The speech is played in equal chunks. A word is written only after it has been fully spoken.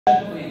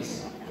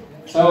Please.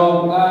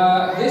 So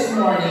this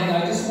morning,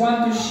 I just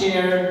want to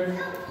share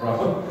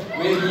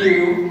with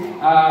you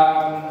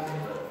a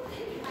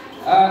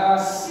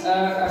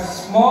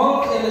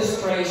small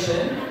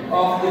illustration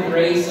of the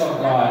grace of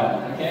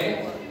God.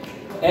 Okay,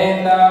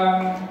 and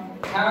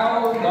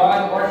how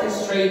God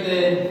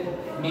orchestrated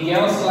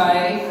Migiels'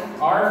 life,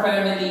 our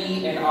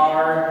family, and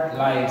our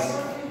lives.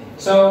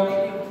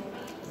 So,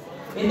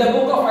 in the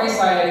book of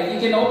Isaiah, if you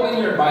can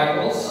open your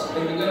Bibles,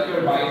 if you got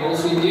your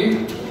Bibles with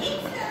you.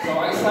 So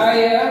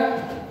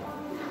Isaiah,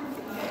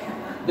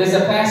 there's a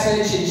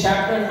passage in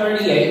chapter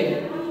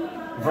 38,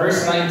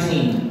 verse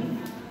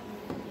 19.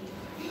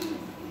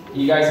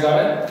 You guys got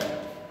it?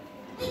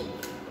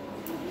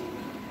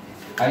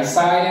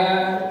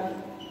 Isaiah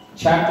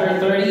chapter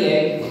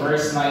 38,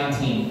 verse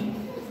 19.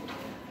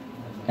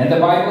 And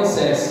the Bible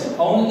says,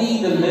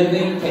 "Only the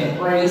living can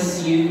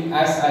praise you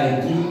as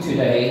I do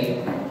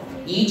today.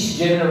 Each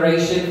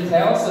generation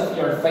tells of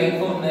your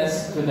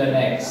faithfulness to the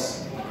next."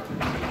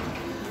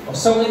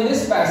 So in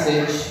this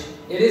passage,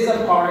 it is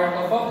a part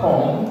of a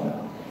poem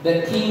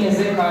that King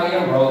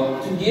Hezekiah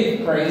wrote to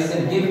give praise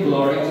and give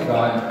glory to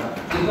God,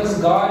 because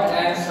God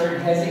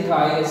answered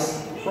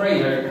Hezekiah's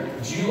prayer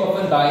due of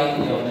a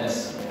dying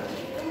illness.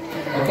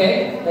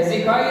 Okay?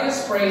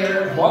 Hezekiah's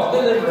prayer brought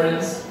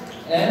deliverance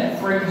and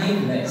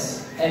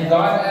forgiveness, and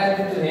God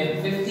added to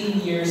him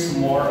 15 years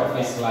more of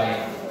his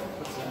life.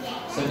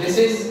 So this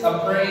is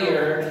a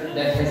prayer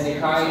that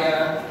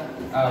Hezekiah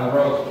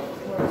wrote.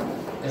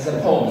 As a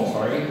poem,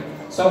 sorry.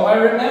 So I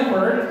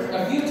remember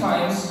a few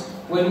times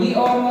when we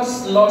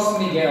almost lost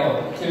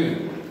Miguel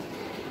too.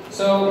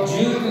 So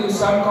due to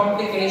some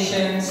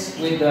complications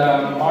with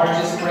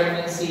Marge's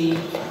pregnancy,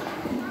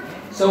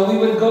 so we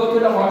would go to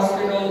the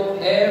hospital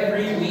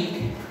every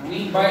week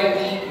by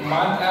week,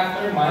 month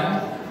after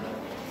month,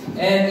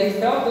 and it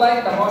felt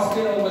like the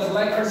hospital was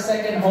like our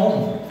second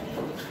home.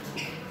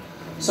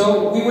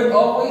 So we would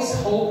always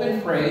hope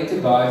and pray to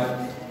God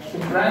to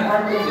grant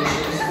our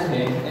petitions to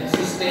Him and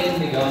sustain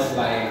Miguel's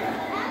life.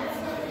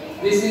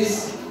 This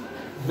is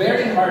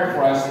very hard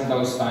for us in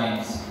those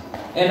times.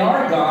 And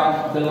our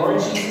God, the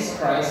Lord Jesus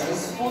Christ,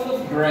 is full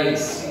of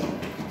grace,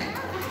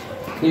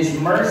 His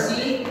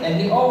mercy, and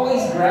He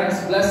always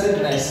grants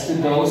blessedness to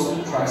those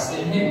who trust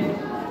in Him.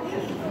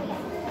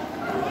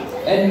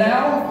 And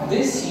now,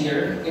 this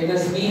year, it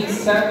has been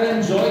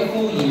 7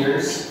 joyful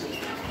years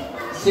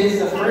since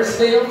the first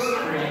day of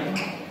spring.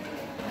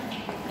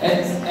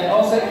 And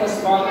also it was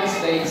Father's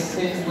Day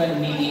since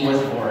when Miggy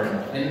was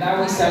born. And now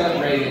we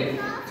celebrate it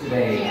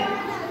today.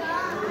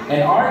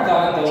 And our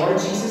God, the Lord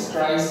Jesus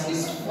Christ,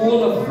 is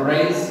full of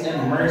grace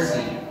and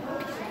mercy.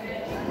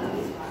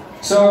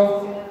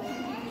 So,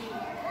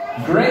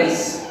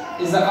 grace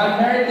is the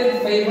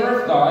unmerited favor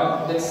of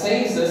God that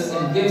saves us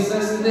and gives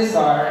us the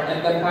desire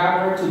and the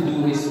power to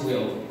do His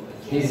will.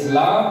 His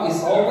love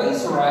is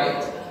always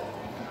right.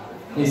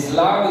 His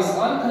love is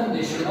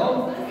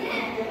unconditional.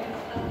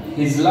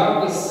 His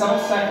love is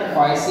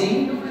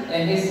self-sacrificing,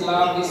 and His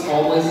love is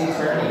always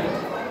eternal.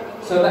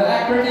 So the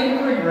acronym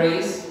for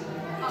grace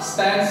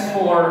stands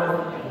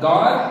for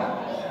God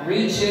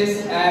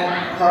reaches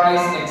at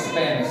Christ's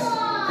expense.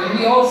 Can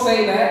we all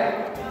say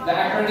that? The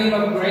acronym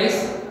of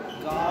grace?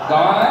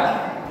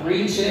 God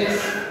reaches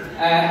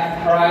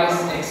at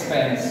Christ's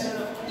expense.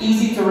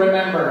 Easy to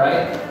remember,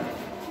 right?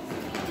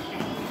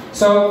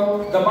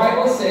 So, the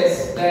Bible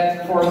says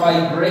that for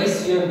by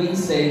grace you have been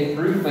saved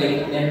through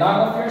faith, and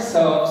not of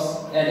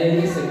yourselves, and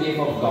it is a gift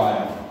of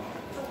God.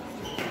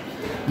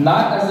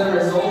 Not as a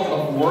result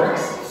of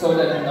works, so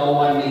that no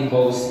one may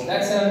boast.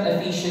 That's in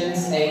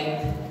Ephesians 2,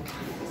 8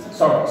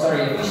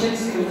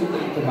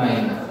 to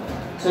 9.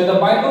 So the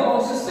Bible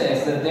also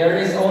says that there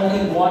is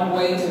only one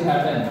way to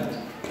heaven,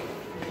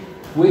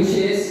 which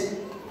is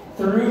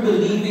through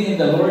believing in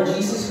the Lord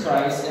Jesus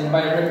Christ and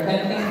by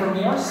repenting from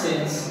your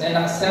sins and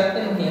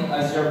accepting Him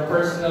as your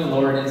personal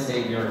Lord and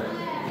Savior.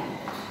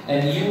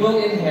 And you will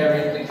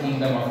inherit the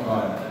kingdom of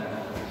God.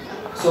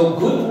 So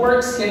good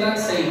works cannot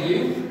save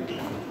you.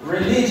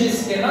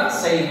 Religious cannot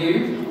save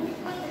you.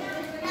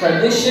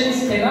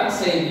 Traditions cannot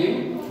save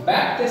you.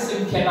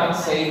 Baptism cannot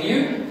save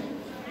you.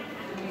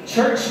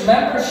 Church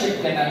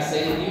membership cannot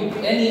save you.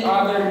 Any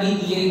other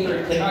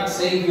mediator cannot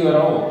save you at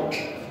all.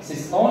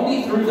 It's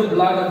only through the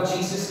blood of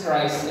Jesus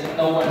Christ and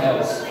no one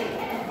else.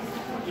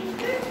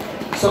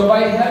 So by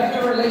having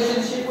a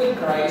relationship with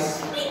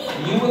Christ,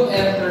 you will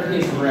enter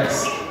His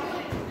rest.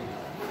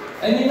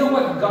 And you know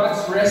what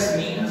God's rest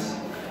means?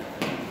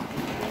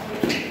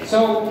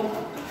 So,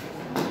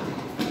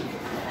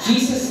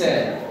 Jesus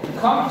said,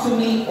 "Come to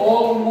me,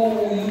 all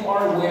who you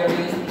are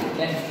weary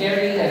and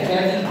carry the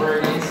heavy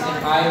burdens,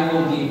 and I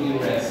will give you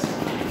rest.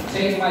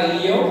 Take my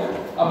yoke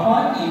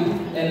upon you,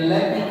 and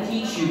let me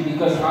teach you,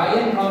 because I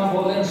am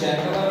humble and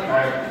gentle at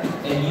heart,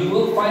 and you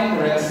will find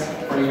rest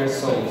for your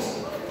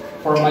souls.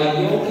 For my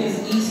yoke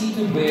is easy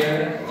to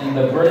bear, and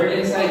the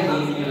burdens I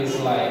give you is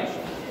light."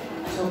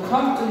 So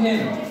come to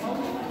Him,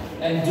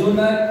 and do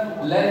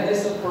not let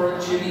this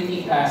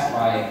opportunity pass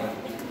by.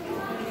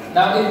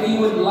 Now, if you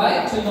would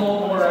like to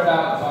know more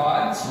about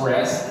God's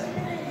rest,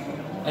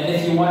 And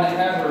if you want to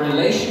have a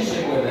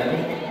relationship with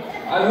them,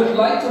 I would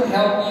like to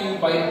help you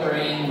by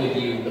praying with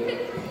you.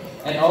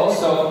 And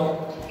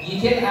also, you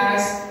can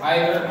ask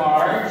either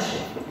Marge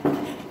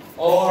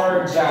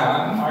or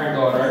Jam, our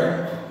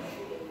daughter,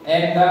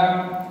 and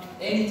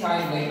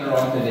anytime later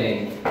on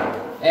today.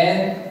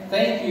 And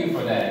thank you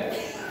for that.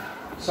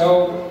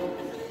 So,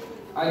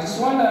 I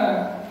just want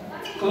to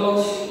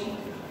close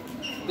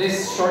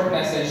this short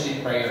message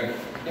in prayer.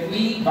 Can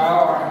we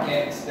bow our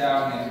heads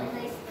down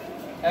and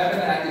have an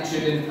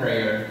attitude in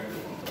prayer?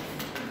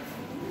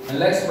 And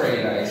let's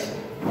pray, guys.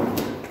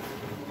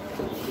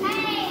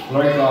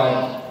 Lord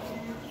God,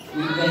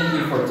 we thank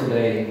you for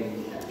today.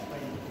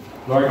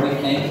 Lord, we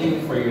thank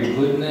you for your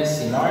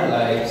goodness in our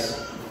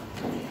lives.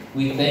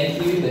 We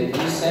thank you that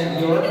you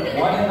sent your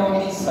one and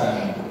only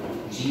Son,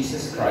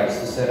 Jesus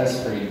Christ, to set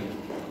us free.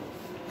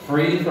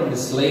 Free from the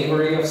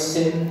slavery of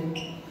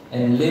sin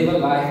and live a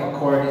life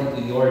according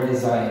to your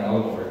design, O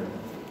Lord.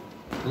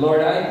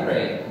 Lord, I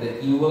pray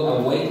that you will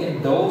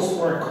awaken those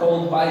who are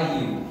called by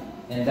you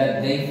and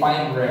that they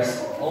find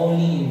rest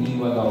only in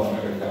you alone,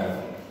 Lord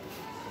God.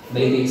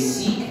 May they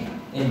seek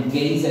and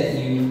gaze at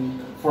you,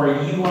 for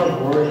you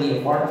are worthy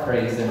of our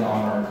praise and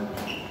honor.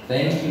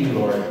 Thank you,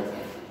 Lord.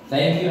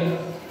 Thank you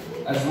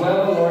as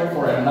well, Lord,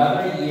 for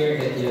another year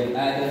that you have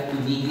added to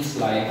Migiels'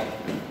 life.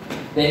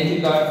 Thank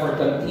you, God, for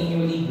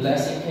continually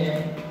blessing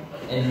him,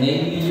 and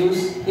may you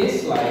use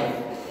his life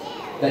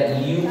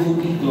that you will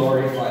be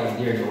glorified,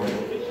 dear Lord.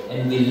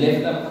 And we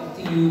lift up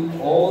to you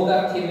all the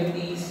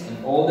activities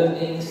and all the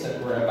things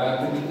that we're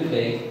about to do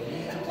today.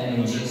 And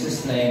in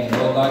Jesus' name,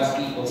 all God's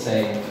people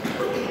say,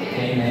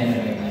 Amen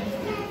and amen.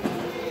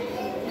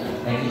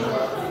 Thank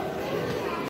you.